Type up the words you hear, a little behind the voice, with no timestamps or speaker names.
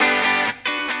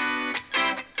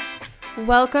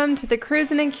Welcome to the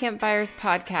Cruisin' and Campfires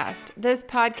podcast. This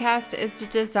podcast is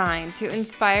designed to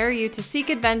inspire you to seek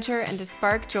adventure and to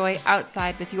spark joy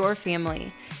outside with your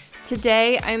family.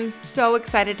 Today, I'm so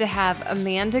excited to have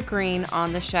Amanda Green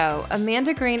on the show.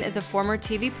 Amanda Green is a former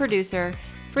TV producer,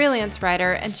 freelance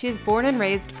writer, and she is born and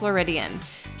raised Floridian.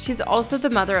 She's also the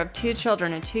mother of two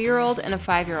children, a 2-year-old and a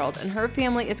 5-year-old, and her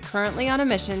family is currently on a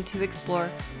mission to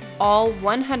explore all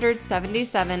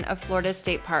 177 of Florida's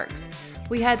state parks.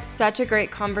 We had such a great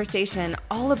conversation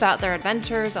all about their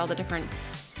adventures, all the different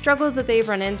struggles that they've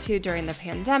run into during the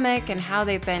pandemic and how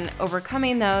they've been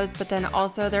overcoming those, but then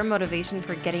also their motivation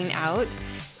for getting out.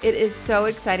 It is so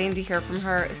exciting to hear from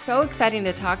her, so exciting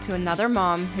to talk to another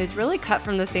mom who's really cut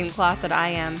from the same cloth that I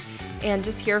am, and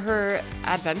just hear her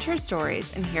adventure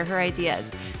stories and hear her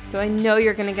ideas. So I know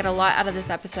you're going to get a lot out of this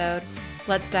episode.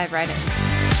 Let's dive right in.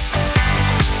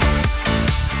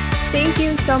 Thank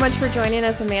you so much for joining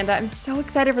us, Amanda. I'm so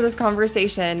excited for this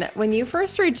conversation. When you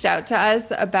first reached out to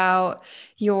us about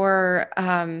your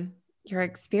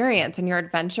experience and your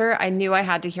adventure, I knew I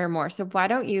had to hear more. So why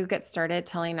don't you get started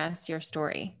telling us your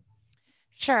story?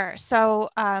 Sure. So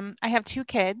I have two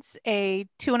kids, a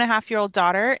 2.5-year-old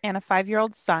daughter and a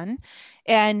 5-year-old son.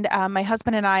 And my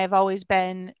husband and I have always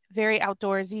been very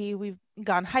outdoorsy. We've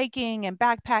gone hiking and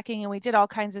backpacking, and we did all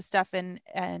kinds of stuff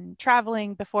and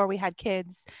traveling before we had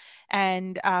kids.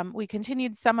 And we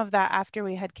continued some of that after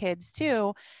we had kids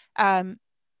too.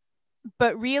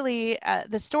 But really,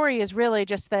 the story is really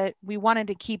just that we wanted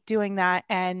to keep doing that.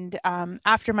 And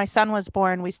after my son was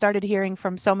born, we started hearing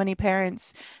from so many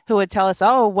parents who would tell us,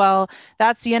 oh, well,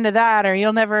 that's the end of that, or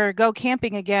you'll never go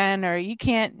camping again, or you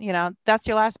can't, that's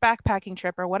your last backpacking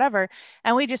trip or whatever.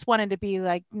 And we just wanted to be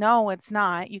like, no, it's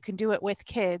not. You can do it with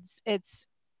kids. It's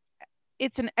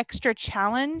an extra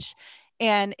challenge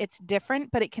and it's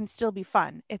different, but it can still be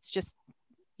fun. It's just,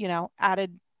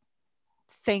 added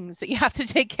things that you have to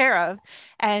take care of.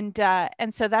 And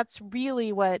so that's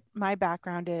really what my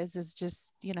background is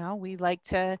just, we like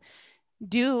to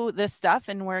do this stuff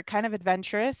and we're kind of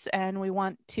adventurous and we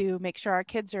want to make sure our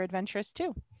kids are adventurous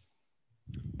too.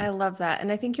 I love that.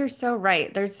 And I think you're so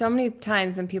right. There's so many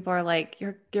times when people are like,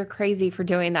 you're crazy for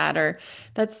doing that, or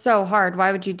that's so hard.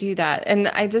 Why would you do that? And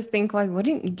I just think, why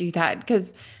wouldn't you do that?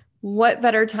 Because what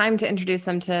better time to introduce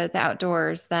them to the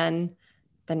outdoors than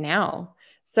now?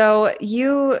 So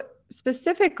you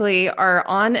specifically are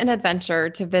on an adventure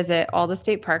to visit all the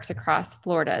state parks across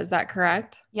Florida. Is that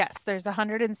correct? Yes, there's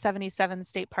 177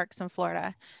 state parks in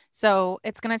Florida. So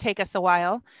it's going to take us a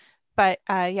while, but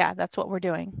yeah, that's what we're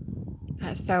doing.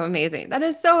 That's so amazing. That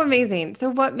is so amazing. So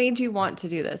what made you want to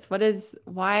do this?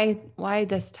 Why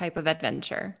this type of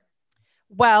adventure?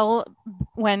 Well,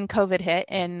 when COVID hit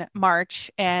in March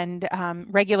and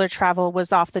regular travel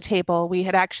was off the table, we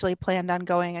had actually planned on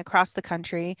going across the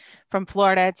country from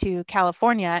Florida to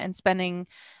California and spending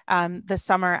the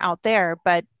summer out there.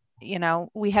 But,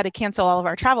 we had to cancel all of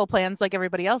our travel plans like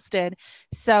everybody else did.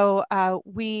 So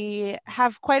we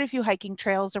have quite a few hiking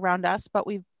trails around us, but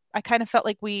I kind of felt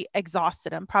like we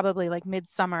exhausted them. Probably like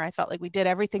midsummer, I felt like we did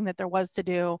everything that there was to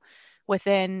do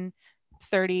within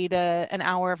 30 to an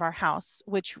hour of our house,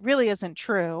 which really isn't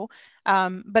true.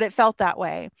 But it felt that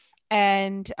way.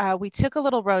 And we took a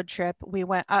little road trip. We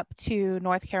went up to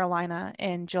North Carolina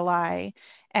in July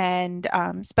and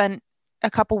spent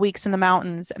a couple weeks in the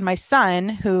mountains. And my son,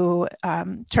 who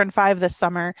turned 5 this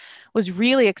summer, was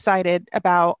really excited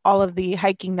about all of the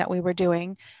hiking that we were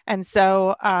doing. And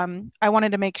so I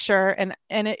wanted to make sure, and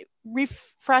it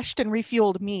refreshed and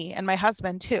refueled me and my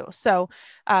husband too. So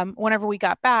whenever we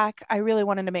got back, I really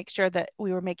wanted to make sure that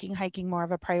we were making hiking more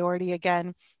of a priority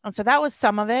again. And so that was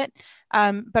some of it,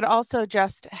 but also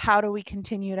just how do we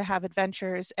continue to have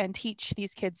adventures and teach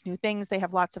these kids new things? They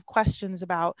have lots of questions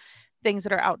about things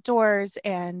that are outdoors.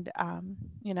 And,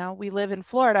 we live in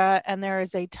Florida and there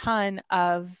is a ton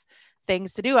of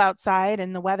things to do outside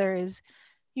and the weather is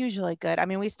usually good. I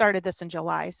mean, we started this in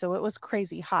July, so it was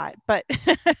crazy hot, but,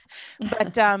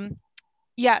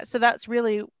 yeah, so that's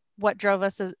really what drove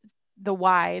us as the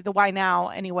why now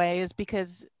anyway, is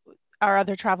because our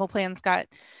other travel plans got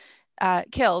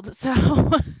killed.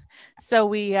 So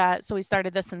we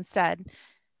started this instead.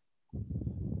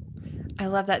 I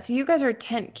love that. So you guys are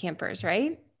tent campers,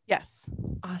 right? Yes.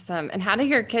 Awesome. And how do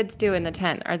your kids do in the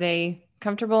tent? Are they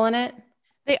comfortable in it?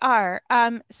 They are.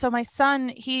 So my son,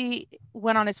 he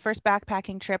went on his first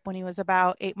backpacking trip when he was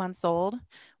about 8 months old.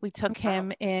 We took Wow.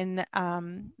 him in, I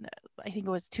think it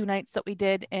was 2 nights that we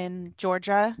did in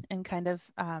Georgia, in kind of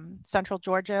central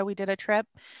Georgia. We did a trip.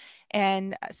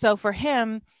 And so for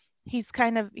him, he's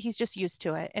just used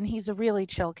to it, and he's a really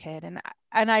chill kid.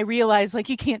 And I realize like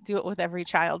you can't do it with every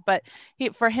child, but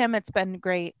for him it's been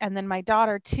great. And then my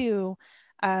daughter too,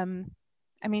 um,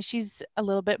 I mean, she's a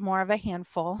little bit more of a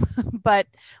handful, but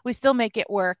we still make it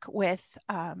work with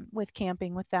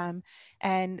camping with them.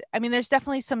 And I mean, there's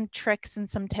definitely some tricks and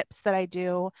some tips that I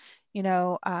do.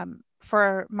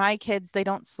 For my kids, they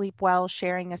don't sleep well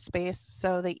sharing a space,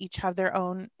 so they each have their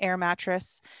own air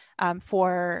mattress.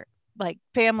 For like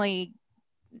family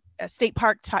state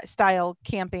park style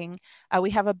camping, we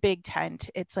have a big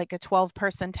tent. It's like a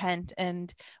 12-person tent,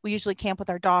 and we usually camp with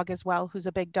our dog as well, who's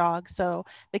a big dog. So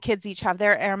the kids each have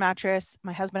their air mattress,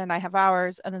 my husband and I have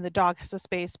ours, and then the dog has a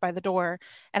space by the door,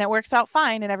 and it works out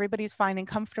fine, and everybody's fine and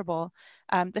comfortable.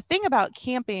 The thing about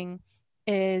camping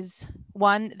is,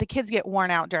 one, the kids get worn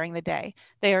out during the day.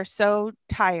 They are so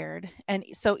tired, and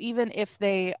so even if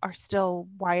they are still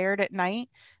wired at night,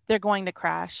 they're going to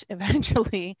crash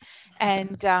eventually.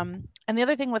 And the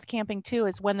other thing with camping too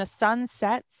is when the sun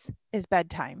sets is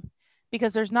bedtime,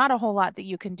 because there's not a whole lot that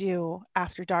you can do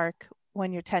after dark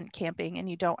when you're tent camping, and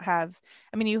you don't have,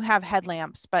 I mean, you have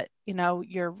headlamps, but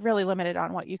you're really limited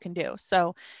on what you can do.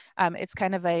 So it's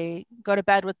kind of a go to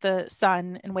bed with the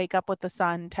sun and wake up with the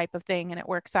sun type of thing, and it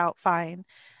works out fine.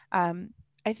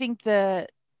 I think the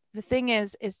thing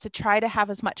is to try to have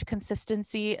as much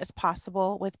consistency as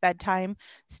possible with bedtime.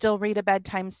 Still read a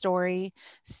bedtime story,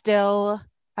 still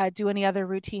do any other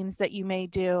routines that you may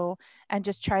do, and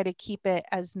just try to keep it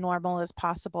as normal as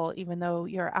possible, even though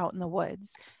you're out in the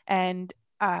woods. And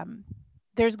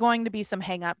there's going to be some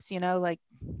hangups, like,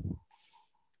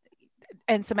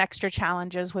 and some extra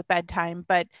challenges with bedtime,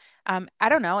 but I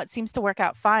don't know, it seems to work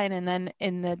out fine. And then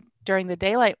during the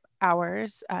daylight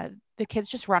hours, the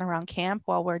kids just run around camp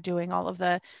while we're doing all of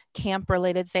the camp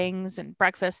related things, and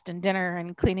breakfast and dinner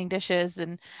and cleaning dishes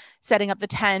and setting up the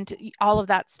tent, all of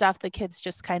that stuff. The kids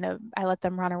just I let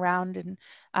them run around.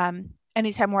 And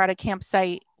anytime we're at a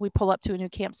campsite, we pull up to a new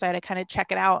campsite, I kind of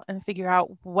check it out and figure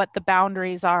out what the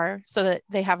boundaries are so that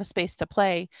they have a space to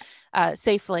play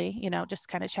safely, just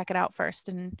kind of check it out first.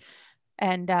 And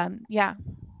yeah.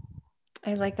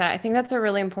 I like that. I think that's a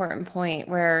really important point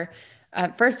where,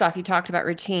 first off, you talked about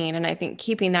routine. And I think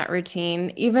keeping that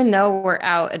routine, even though we're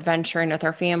out adventuring with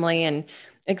our family and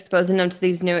exposing them to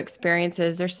these new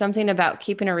experiences, there's something about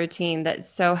keeping a routine that's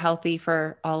so healthy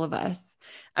for all of us.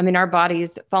 I mean, our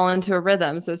bodies fall into a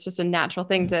rhythm. So it's just a natural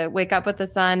thing to wake up with the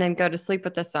sun and go to sleep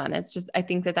with the sun. It's just, I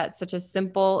think that that's such a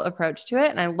simple approach to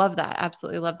it. And I love that.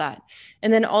 Absolutely love that.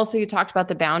 And then also, you talked about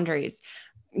the boundaries.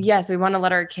 Yes, we want to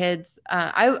let our kids,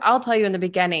 I'll tell you, in the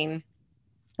beginning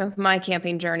of my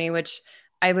camping journey, which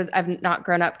I've not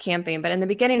grown up camping, but in the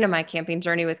beginning of my camping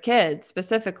journey with kids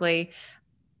specifically,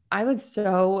 I was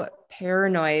so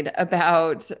paranoid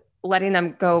about letting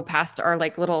them go past our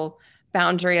like little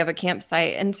boundary of a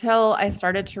campsite, until I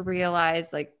started to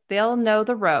realize like they'll know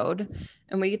the road,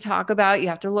 and we talk about, you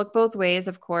have to look both ways,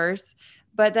 of course,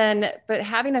 but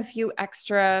having a few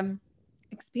extra,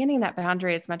 expanding that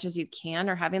boundary as much as you can,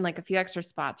 or having like a few extra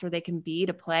spots where they can be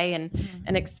to play and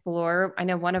explore. I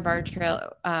know one of our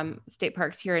trail state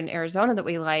parks here in Arizona that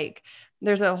we like,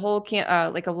 there's a whole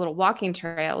camp, like a little walking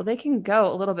trail. They can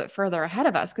go a little bit further ahead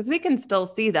of us because we can still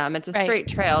see them. It's a straight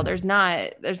trail. There's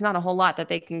not a whole lot that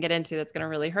they can get into that's going to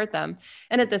really hurt them.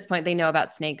 And at this point, they know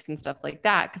about snakes and stuff like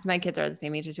that, because my kids are the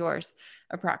same age as yours,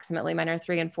 approximately. Mine are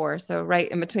 3 and 4, so right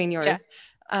in between yours.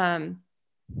 Yeah.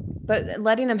 But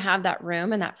letting them have that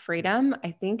room and that freedom,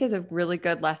 I think, is a really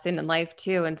good lesson in life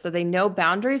too. And so they know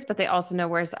boundaries, but they also know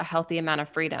where's a healthy amount of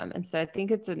freedom. And so I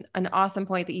think it's an awesome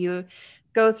point that you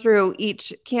go through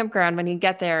each campground when you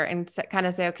get there and kind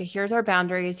of say, okay, here's our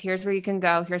boundaries. Here's where you can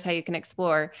go. Here's how you can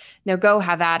explore. Now go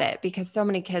have at it, because so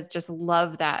many kids just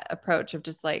love that approach of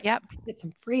just like, yep, get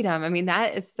some freedom. I mean,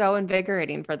 that is so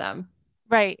invigorating for them.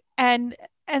 Right. And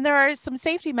there are some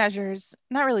safety measures,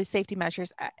 not really safety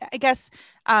measures. I guess,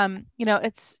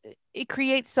 it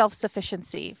creates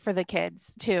self-sufficiency for the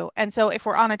kids too. And so if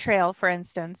we're on a trail, for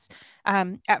instance,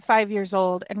 at 5 years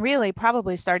old, and really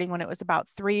probably starting when it was about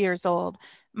 3 years old,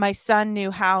 my son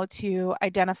knew how to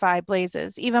identify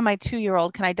blazes. Even my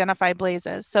 2-year-old can identify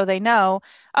blazes. So they know,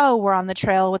 oh, we're on the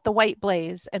trail with the white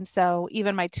blaze. And so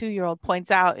even my 2-year-old points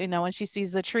out, when she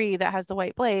sees the tree that has the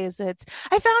white blaze, it's,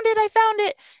 I found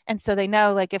it. And so they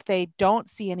know, like, if they don't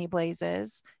see any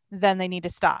blazes, then they need to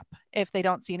stop. If they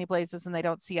don't see any blazes and they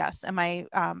don't see us. And my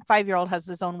 5-year-old has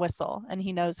his own whistle, and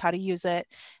he knows how to use it.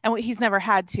 And he's never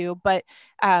had to, but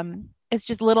it's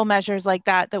just little measures like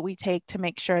that we take to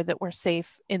make sure that we're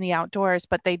safe in the outdoors,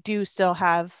 but they do still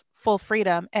have full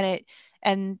freedom,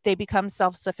 and they become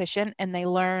self-sufficient, and they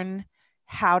learn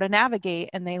how to navigate,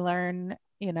 and they learn,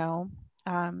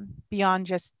 beyond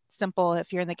just simple,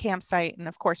 if you're in the campsite, and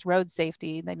of course road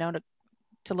safety, they know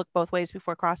to look both ways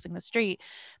before crossing the street,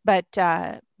 but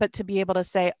to be able to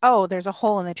say, oh, there's a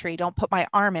hole in the tree, don't put my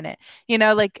arm in it,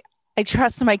 like I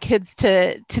trust my kids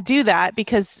to do that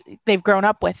because they've grown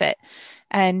up with it.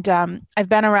 And I've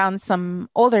been around some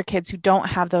older kids who don't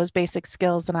have those basic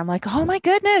skills, and I'm like, oh my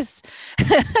goodness.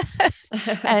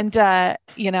 And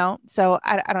so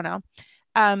I don't know.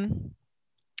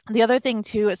 The other thing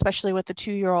too, especially with the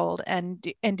 2-year-old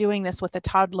and doing this with a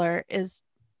toddler, is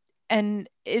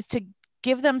to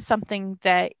give them something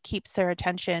that keeps their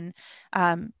attention.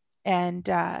 And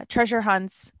treasure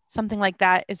hunts, something like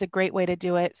that, is a great way to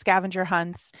do it. Scavenger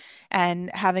hunts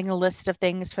and having a list of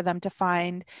things for them to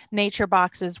find. Nature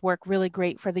boxes work really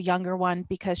great for the younger one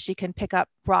because she can pick up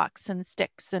rocks and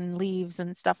sticks and leaves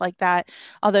and stuff like that.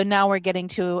 Although now we're getting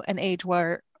to an age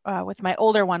where with my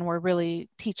older one, we're really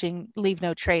teaching leave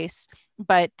no trace.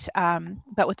 But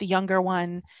with the younger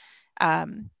one,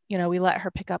 we let her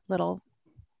pick up little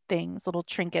things, little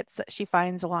trinkets that she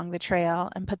finds along the trail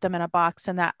and put them in a box,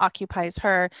 and that occupies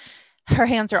her. Her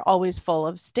hands are always full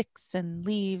of sticks and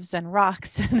leaves and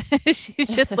rocks, and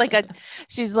she's just like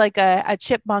a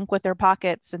chipmunk with her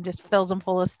pockets, and just fills them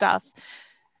full of stuff.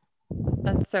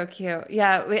 That's so cute.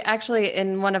 Yeah, we actually,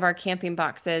 in one of our camping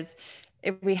boxes,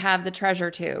 we have the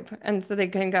treasure tube. And so they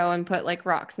can go and put like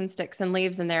rocks and sticks and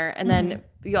leaves in there. And then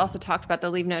you also talked about the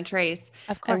leave no trace.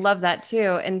 Of course. I love that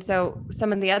too. And so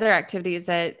some of the other activities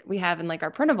that we have in like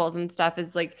our printables and stuff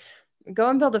is like,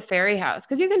 go and build a fairy house,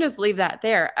 because you can just leave that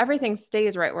there. Everything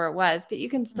stays right where it was, but you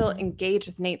can still engage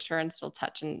with nature and still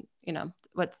touch, and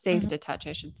what's safe to touch,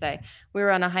 I should say. We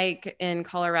were on a hike in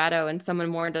Colorado and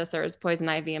someone warned us there was poison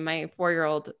ivy, and my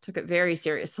 4-year-old took it very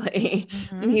seriously.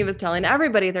 And he was telling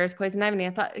everybody there's poison ivy.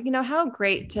 And I thought, how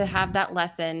great to have that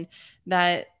lesson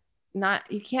that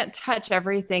you can't touch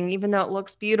everything, even though it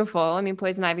looks beautiful. I mean,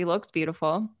 poison ivy looks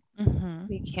beautiful.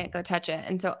 You can't go touch it.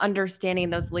 And so understanding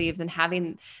those leaves and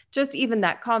having just even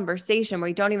that conversation where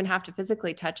you don't even have to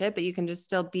physically touch it, but you can just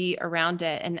still be around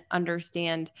it and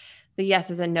understand the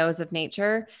yeses and nos of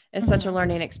nature is such a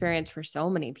learning experience for so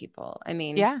many people. I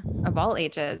mean, of all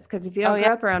ages, because if you don't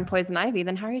grow up around poison ivy,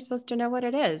 then how are you supposed to know what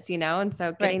it is, And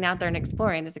so getting out there and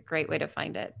exploring is a great way to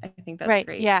find it. I think that's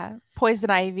great. Yeah. Poison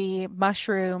ivy,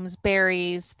 mushrooms,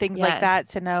 berries, things like that,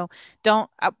 to know.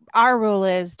 Our rule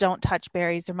is don't touch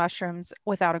berries or mushrooms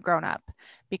without a grown-up,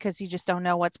 because you just don't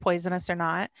know what's poisonous or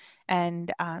not. And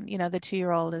the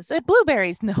 2-year-old is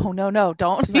blueberries. No,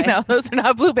 don't. Those are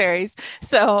not blueberries.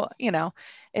 So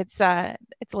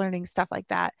it's learning stuff like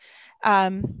that.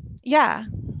 Yeah.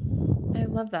 I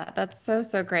love that. That's so,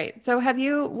 so great. So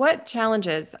what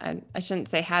challenges, I shouldn't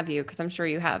say have you, because I'm sure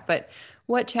you have, but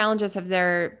what challenges have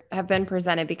been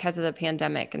presented because of the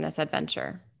pandemic in this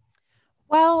adventure?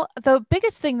 Well, the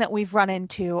biggest thing that we've run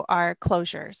into are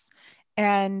closures,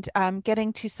 and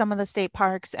getting to some of the state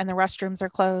parks and the restrooms are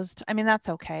closed. I mean, that's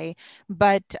okay.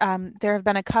 But there have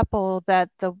been a couple that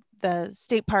the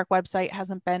state park website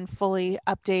hasn't been fully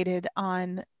updated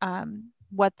on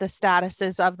what the status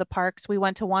is of the parks. We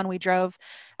went to one, we drove.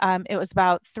 It was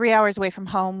about 3 hours away from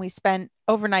home. We spent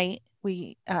overnight.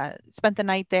 We spent the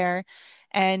night there.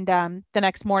 And the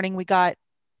next morning we got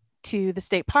to the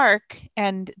state park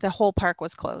and the whole park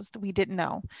was closed. We didn't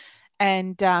know.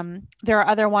 And there are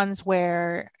other ones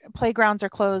where playgrounds are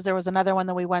closed. There was another one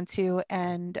that we went to,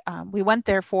 and we went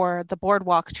there for the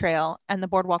boardwalk trail, and the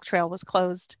boardwalk trail was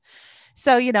closed.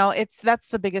 So, that's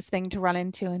the biggest thing to run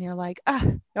into. And you're like,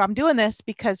 I'm doing this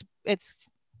because it's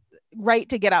right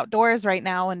to get outdoors right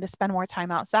now and to spend more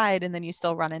time outside. And then you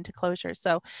still run into closures.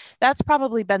 So that's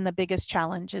probably been the biggest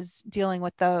challenge, is dealing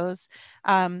with those.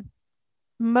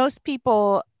 Most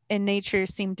people in nature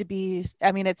seem to be,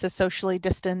 it's a socially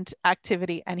distant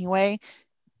activity anyway.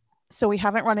 So we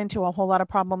haven't run into a whole lot of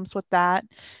problems with that.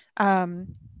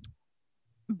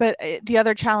 But the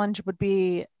other challenge would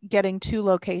be getting to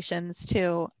locations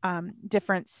too.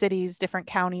 Different cities, different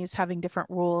counties having different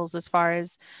rules as far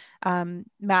as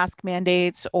mask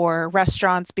mandates or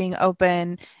restaurants being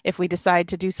open if we decide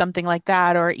to do something like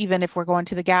that. Or even if we're going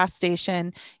to the gas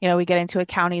station, we get into a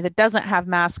county that doesn't have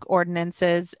mask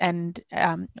ordinances. And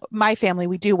my family,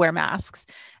 we do wear masks.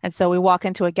 And so we walk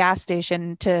into a gas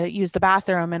station to use the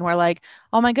bathroom and we're like,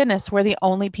 oh my goodness, we're the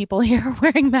only people here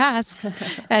wearing masks.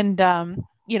 And,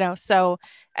 so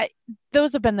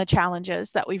those have been the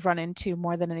challenges that we've run into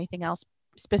more than anything else,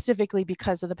 specifically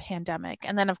because of the pandemic.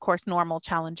 And then, of course, normal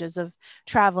challenges of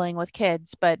traveling with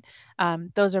kids, but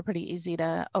those are pretty easy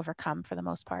to overcome for the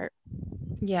most part.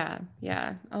 Yeah,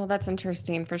 yeah. Oh, that's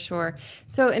interesting for sure.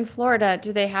 So in Florida,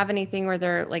 do they have anything where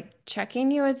they're like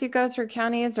checking you as you go through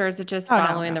counties, or is it just Oh, no,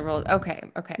 following no, the rules? Okay,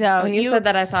 okay. no, When you said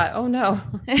that, I thought, oh no.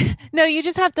 no, you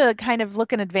just have to kind of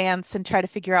look in advance and try to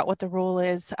figure out what the rule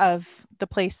is of the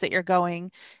place that you're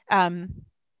going. Um,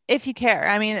 if you care.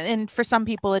 I mean, and for some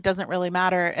people it doesn't really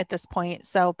matter at this point.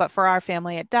 So, but for our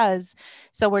family it does.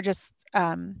 So we're just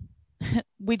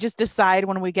we just decide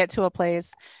when we get to a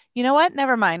place, you know what?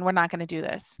 Never mind, we're not going to do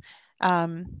this.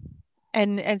 Um,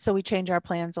 and so we change our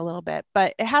plans a little bit,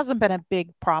 but it hasn't been a big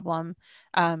problem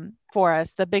for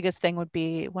us. The biggest thing would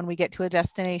be when we get to a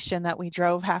destination that we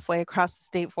drove halfway across the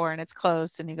state for and it's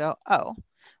closed, and you go, oh,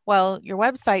 well, your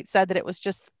website said that it was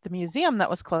just the museum that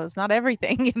was closed, not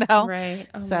everything, you know? Right.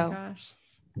 Oh my So, gosh.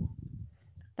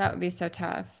 That would be so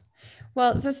tough.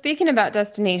 Well, so speaking about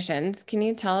destinations, can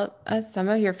you tell us some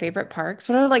of your favorite parks?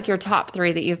 What are like your top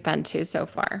three that you've been to so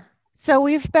far? so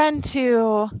we've been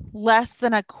to less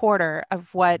than a quarter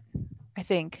of what I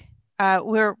think.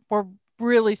 We're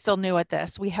really still new at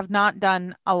this. We have not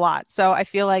done a lot. So I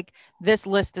feel like this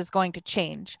list is going to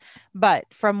change. But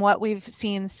from what we've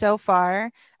seen so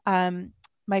far,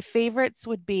 my favorites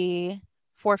would be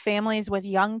for families with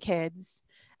young kids.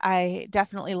 I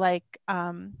definitely like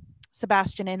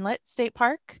Sebastian Inlet State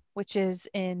Park, which is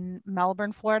in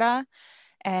Melbourne, Florida.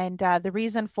 And the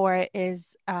reason for it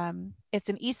is it's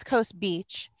an East Coast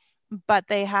beach, but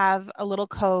they have a little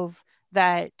cove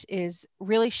that is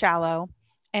really shallow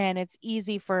and it's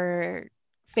easy for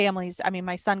families. I mean,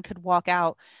 my son could walk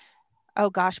out, oh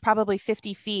gosh, probably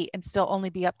 50 feet and still only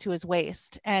be up to his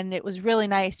waist. And it was really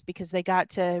nice because they got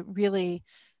to really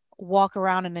walk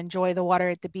around and enjoy the water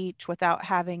at the beach without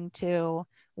having to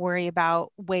worry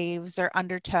about waves or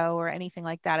undertow or anything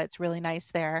like that. It's really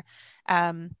nice there.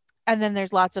 And then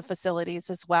there's lots of facilities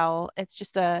as well.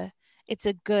 It's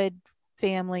a good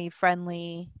family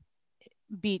friendly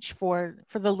beach for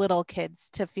the little kids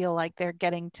to feel like they're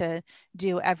getting to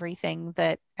do everything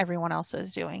that everyone else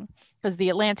is doing, because the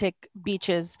Atlantic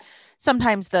beaches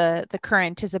sometimes the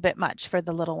current is a bit much for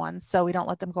the little ones, so we don't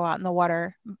let them go out in the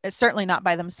water, certainly not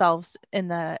by themselves in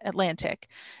the Atlantic.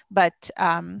 But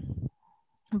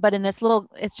in this little,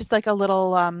 it's just like a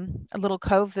little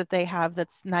cove that they have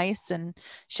that's nice and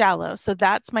shallow, so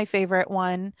that's my favorite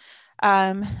one.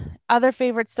 um Other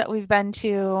favorites that we've been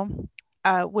to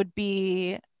would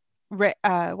be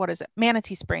what is it,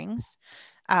 Manatee Springs.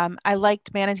 I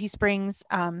liked Manatee Springs,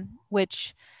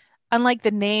 which, unlike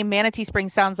the name, Manatee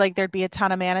Springs sounds like there'd be a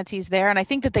ton of manatees there. And I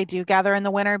think that they do gather in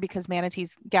the winter because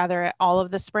manatees gather at all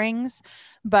of the springs.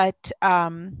 But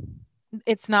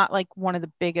it's not like one of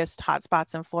the biggest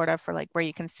hotspots in Florida for like where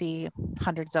you can see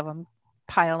hundreds of them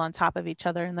pile on top of each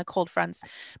other in the cold fronts.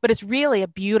 But it's really a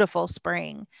beautiful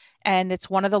spring. And it's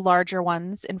one of the larger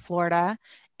ones in Florida.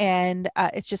 And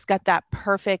it's just got that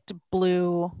perfect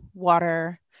blue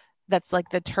water that's like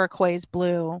the turquoise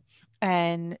blue.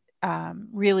 And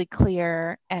really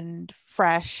clear and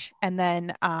fresh. And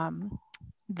then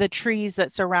the trees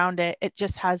that surround it, it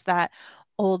just has that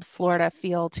old Florida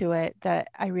feel to it that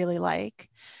I really like.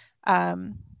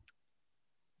 Um,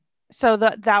 so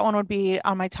that one would be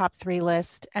on my top three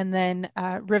list. And then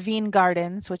Ravine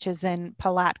Gardens, which is in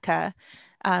Palatka.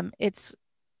 It's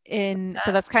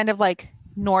so that's kind of like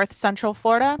north central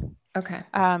Florida. Okay.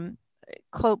 Um,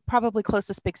 Probably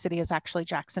closest big city is actually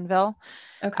Jacksonville.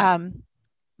 Okay. Um,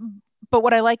 but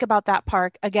what I like about that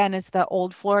park again is the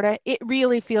old Florida. It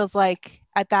really feels like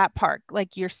at that park,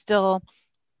 like you're still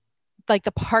like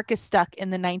the park is stuck in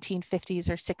the 1950s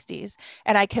or 60s.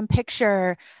 And I can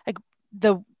picture like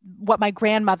the what my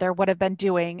grandmother would have been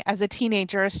doing as a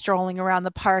teenager, strolling around the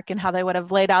park, and how they would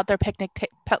have laid out their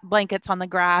blankets on the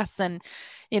grass, and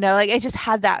like it just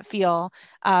had that feel.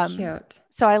 Cute.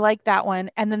 So I like that one.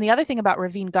 And then the other thing about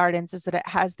Ravine Gardens is that it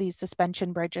has these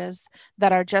suspension bridges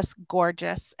that are just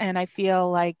gorgeous, and I feel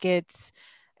like it's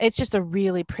just a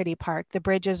really pretty park. The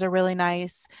bridges are really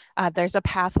nice. There's a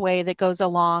pathway that goes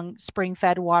along spring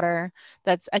fed water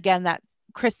that's, again, that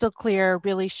crystal clear,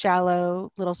 really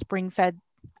shallow little spring fed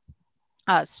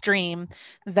stream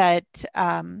that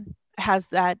has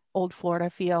that old Florida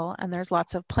feel. And there's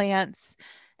lots of plants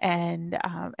and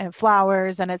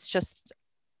flowers, and it's just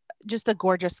a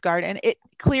gorgeous garden. It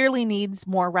clearly needs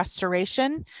more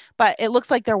restoration, but it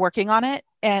looks like they're working on it.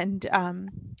 And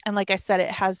like I said,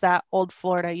 it has that old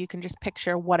Florida. You can just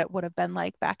picture what it would have been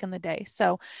like back in the day.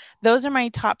 So those are my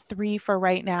top three for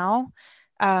right now.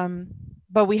 Um,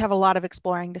 but we have a lot of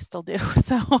exploring to still do,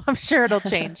 so I'm sure it'll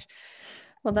change.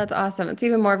 Well, that's awesome. It's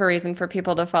even more of a reason for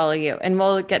people to follow you. And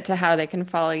we'll get to how they can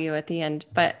follow you at the end.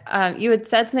 But you had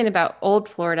said something about Old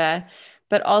Florida,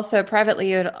 but also privately,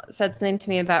 you had said something to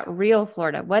me about real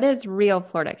Florida. What is real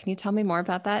Florida? Can you tell me more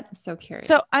about that? I'm so So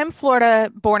curious. I'm Florida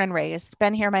born and raised,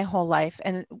 been here my whole life,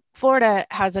 and Florida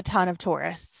has a ton of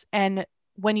tourists. And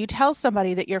when you tell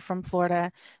somebody that you're from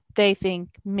Florida, they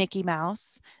think Mickey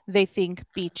Mouse, they think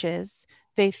beaches,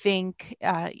 they think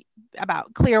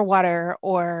about Clearwater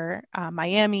or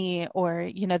Miami, or,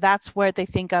 that's what they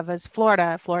think of as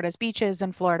Florida. Florida's beaches,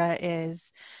 and Florida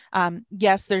is,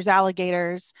 yes, there's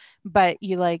alligators, but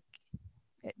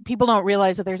people don't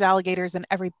realize that there's alligators in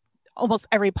almost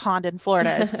every pond in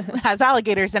Florida has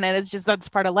alligators in it. It's just that's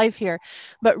part of life here.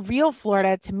 But real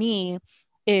Florida to me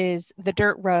is the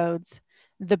dirt roads,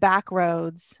 the back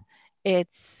roads.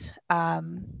 It's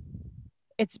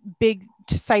big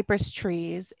cypress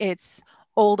trees. It's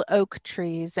old oak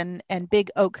trees and big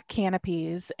oak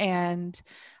canopies and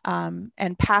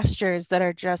pastures that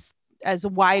are just as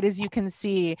wide as you can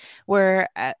see. We're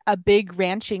a big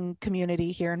ranching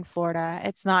community here in Florida.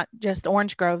 It's not just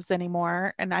orange groves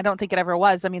anymore, and I don't think it ever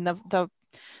was. I mean, the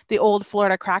old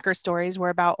Florida cracker stories were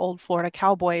about old Florida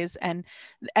cowboys, and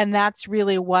that's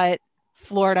really what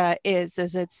Florida is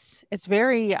it's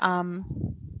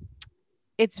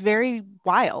very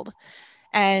wild.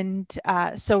 And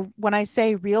so when I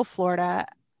say real Florida,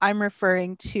 I'm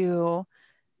referring to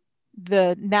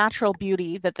the natural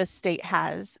beauty that this state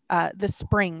has. The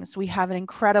springs, we have an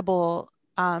incredible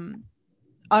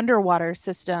underwater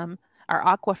system, our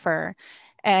aquifer,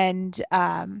 and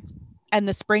and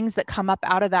the springs that come up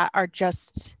out of that are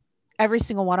just, every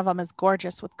single one of them is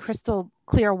gorgeous with crystal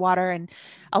clear water, and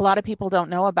a lot of people don't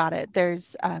know about it.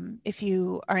 There's if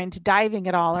you are into diving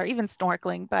at all or even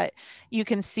snorkeling, but you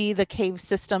can see the cave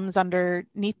systems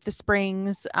underneath the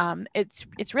springs.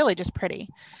 It's really just pretty.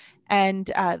 And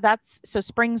that's, so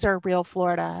springs are real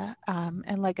Florida.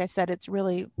 And like I said, it's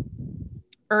really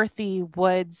earthy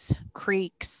woods,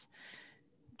 creeks,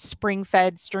 spring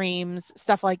fed streams,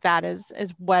 stuff like that is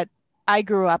what I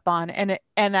grew up on. And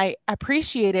I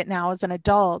appreciate it now as an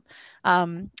adult.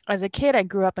 As a kid, I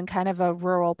grew up in kind of a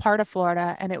rural part of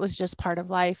Florida, and it was just part of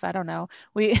life. I don't know.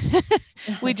 We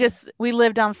we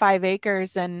lived on 5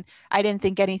 acres, and I didn't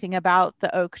think anything about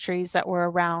the oak trees that were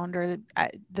around, or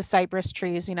the cypress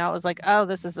trees. It was like, oh,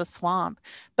 this is the swamp.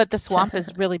 But the swamp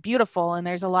is really beautiful, and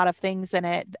there's a lot of things in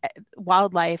it,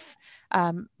 wildlife,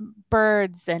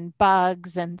 birds and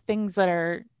bugs and things that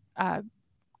are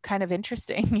kind of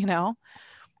interesting,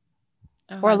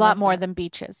 Oh, or I a lot love more that. than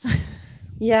beaches.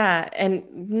 Yeah,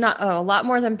 and not a lot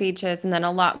more than beaches, and then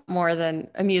a lot more than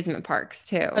amusement parks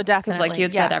too. Oh, Because, like you definitely.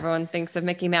 had said, Yeah. everyone thinks of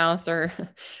Mickey Mouse or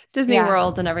Disney Yeah.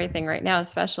 World and everything right now,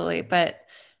 especially. But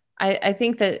I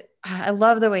think that I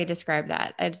love the way you describe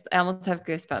that. I almost have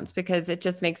goosebumps because it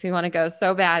just makes me want to go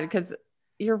so bad. Because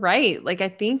you're right. Like I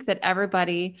think that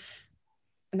everybody,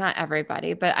 not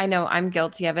everybody, but I know I'm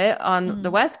guilty of it on the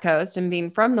Mhm. West Coast, and being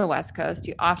from the West Coast,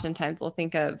 you oftentimes will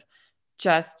think of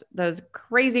just those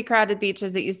crazy crowded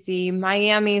beaches that you see,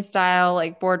 Miami style,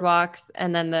 like boardwalks,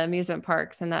 and then the amusement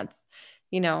parks. And that's,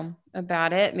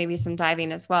 about it. Maybe some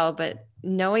diving as well. But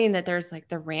knowing that there's like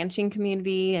the ranching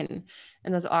community and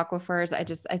those aquifers,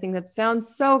 I think that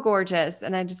sounds so gorgeous.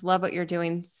 And I just love what you're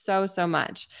doing so, so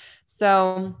much.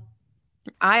 So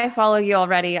I follow you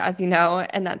already, as you know,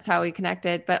 and that's how we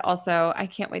connected. But also, I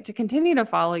can't wait to continue to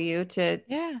follow you to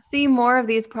Yeah. see more of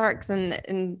these parks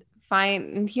and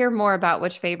find and hear more about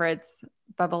which favorites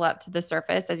bubble up to the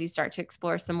surface as you start to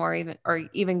explore some more,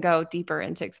 even go deeper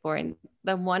into exploring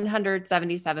the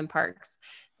 177 parks.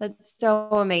 That's so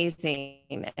amazing.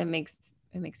 It makes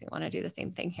me want to do the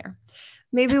same thing here.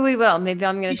 Maybe we will. Maybe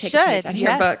I'm going You to take a page should. out of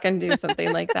your book Yes. and do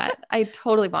something like that. I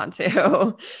totally want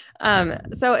to.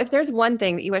 So if there's one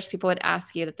thing that you wish people would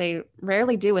ask you that they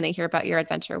rarely do when they hear about your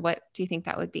adventure, what do you think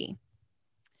that would be?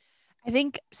 I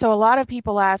think so. A lot of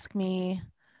people ask me,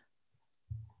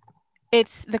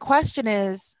 the question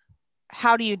is,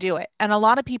 how do you do it? And a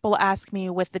lot of people ask me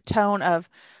with the tone of,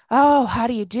 oh, how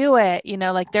do you do it?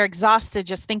 Like they're exhausted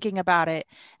just thinking about it.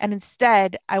 And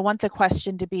instead, I want the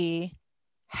question to be,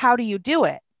 how do you do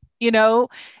it? you know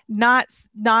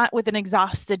not with an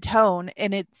exhausted tone.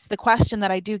 And it's the question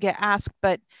that I do get asked,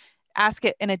 but ask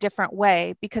it in a different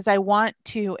way, because I want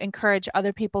to encourage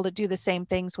other people to do the same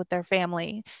things with their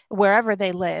family wherever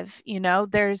they live.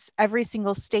 There's every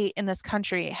single state in this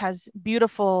country has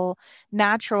beautiful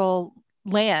natural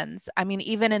lands. I mean,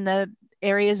 even in the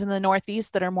areas in the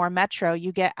Northeast that are more metro,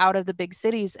 you get out of the big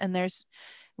cities and there's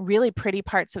really pretty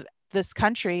parts of this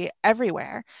country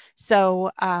everywhere.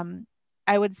 So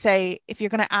I would say, if you're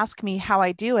going to ask me how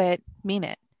I do it, mean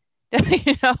it.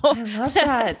 you know I love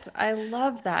that. I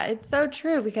love that. It's so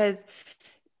true because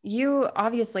you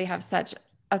obviously have such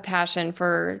a passion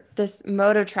for this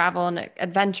mode of travel and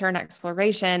adventure and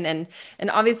exploration. And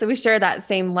obviously we share that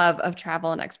same love of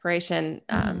travel and exploration,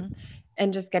 Mhm.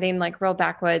 and just getting like real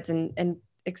backwoods and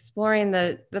exploring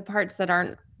the parts that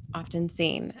aren't often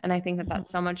seen. And I think that Mhm. that's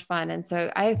so much fun. And so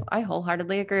I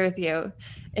wholeheartedly agree with you.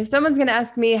 If someone's going to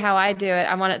ask me how I do it,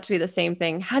 I want it to be the same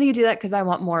thing. How do you do that? Because I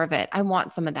want more of it. I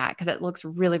want some of that because it looks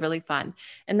really, really fun.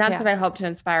 And that's Yeah. what I hope to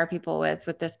inspire people with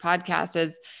this podcast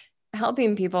is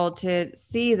helping people to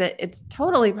see that it's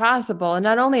totally possible. And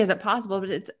not only is it possible, but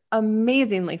it's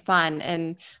amazingly fun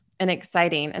and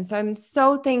exciting. And so I'm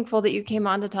so thankful that you came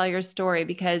on to tell your story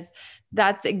because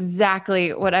that's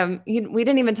exactly what we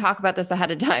didn't even talk about this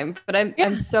ahead of time, but I'm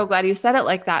Yeah. so glad you said it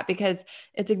like that because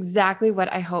it's exactly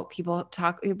what I hope people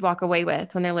walk away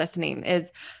with when they're listening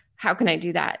is how can I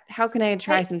do that? How can I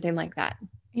try I, something like that?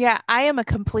 yeah, I am a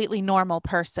completely normal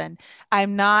person. I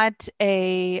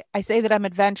say that I'm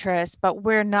adventurous, but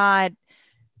we're not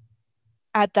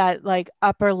at that like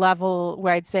upper level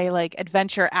where I'd say like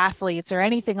adventure athletes or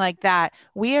anything like that.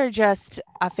 We are just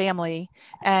a family,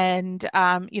 and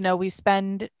we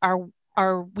spend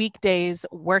our weekdays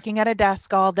working at a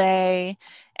desk all day,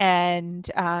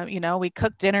 and we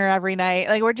cook dinner every night.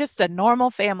 Like we're just a normal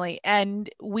family, and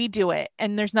we do it.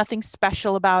 And there's nothing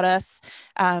special about us.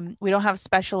 We don't have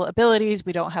special abilities.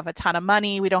 We don't have a ton of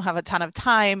money. We don't have a ton of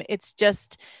time. It's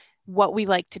just what we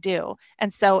like to do.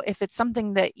 And so if it's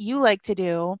something that you like to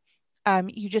do,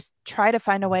 you just try to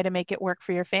find a way to make it work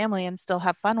for your family and still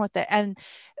have fun with it. And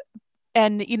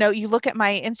you look at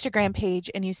my Instagram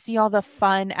page and you see all the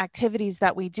fun activities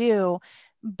that we do,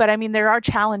 but I mean there are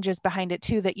challenges behind it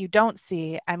too that you don't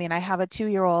see. I mean, I have a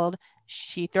 2-year old.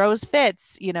 She throws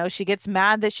fits, she gets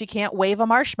mad that she can't wave a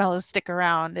marshmallow stick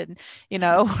around, and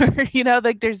or,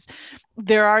 like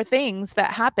there are things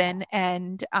that happen,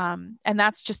 and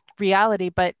that's just reality.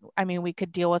 But I mean, we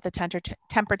could deal with a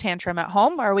temper tantrum at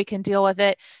home, or we can deal with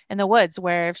it in the woods,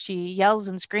 where if she yells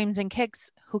and screams and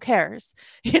kicks, who cares?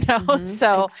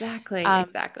 So Exactly. um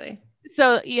Exactly.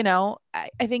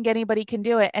 I think anybody can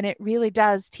do it, and it really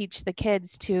does teach the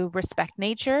kids to respect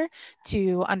nature,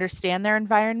 to understand their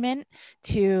environment,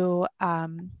 to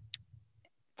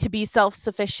be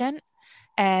self-sufficient,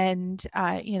 and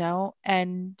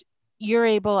you're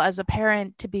able as a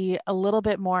parent to be a little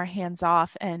bit more hands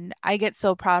off. And I get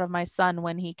so proud of my son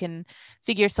when he can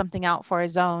figure something out for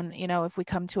his own. If we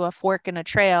come to a fork in a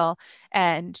trail,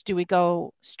 and do we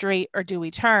go straight or do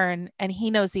we turn, and he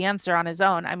knows the answer on his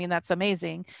own, I mean, that's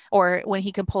amazing. Or when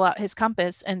he can pull out his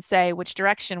compass and say which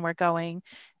direction we're going.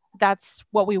 That's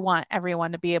what we want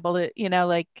everyone to be able to,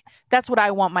 like, that's what I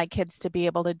want my kids to be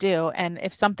able to do. And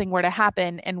if something were to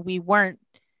happen and we weren't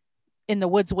in the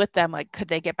woods with them, like, could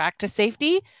they get back to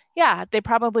safety? Yeah, they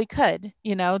probably could.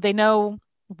 They know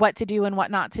what to do and what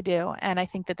not to do. And I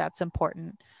think that that's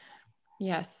important.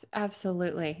 Yes,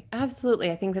 absolutely.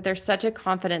 Absolutely. I think that there's such a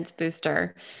confidence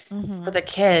booster for Mm-hmm. the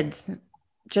kids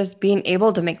just being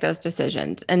able to make those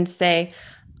decisions and say,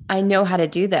 I know how to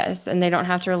do this. And they don't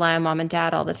have to rely on mom and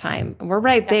dad all the time. We're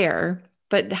right Yeah. there,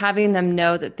 but having them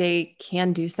know that they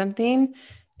can do something,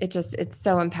 it's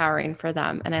so empowering for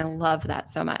them. And I love that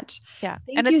so much. Yeah.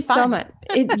 And Thank you it's so fun. much.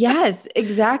 Yes,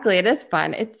 exactly. It is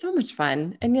fun. It's so much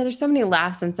fun. And yeah, there's so many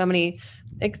laughs and so many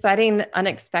exciting,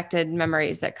 unexpected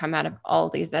memories that come out of all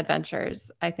these adventures,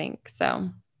 I think.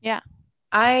 So Yeah.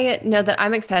 I know that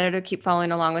I'm excited to keep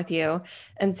following along with you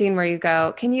and seeing where you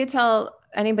go. Can you tell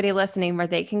anybody listening where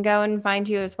they can go and find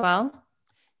you as well?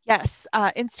 Yes.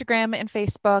 Instagram and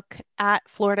Facebook at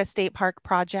Florida State Park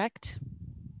Project.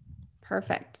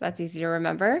 Perfect. That's easy to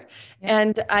remember. Yep.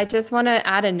 And I just want to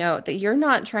add a note that you're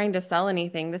not trying to sell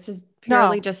anything. This is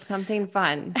purely No. just something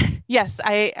fun. Yes.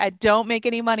 I don't make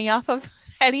any money off of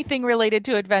anything related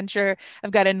to adventure.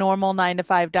 I've got a normal 9 to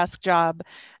 5 desk job.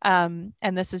 And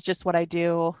this is just what I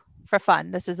do for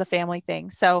fun. This is a family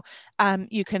thing. So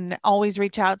you can always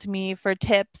reach out to me for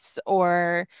tips,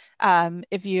 or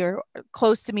if you're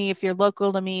close to me, if you're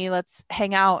local to me, let's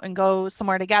hang out and go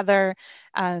somewhere together.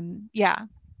 Yeah,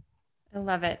 I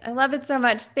love it. I love it so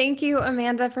much. Thank you,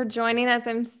 Amanda, for joining us.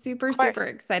 I'm super, of super course.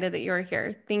 excited that you're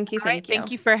here. Thank you. All right. Thank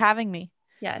Thank you. you for having me.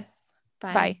 Yes.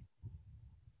 Bye. Bye.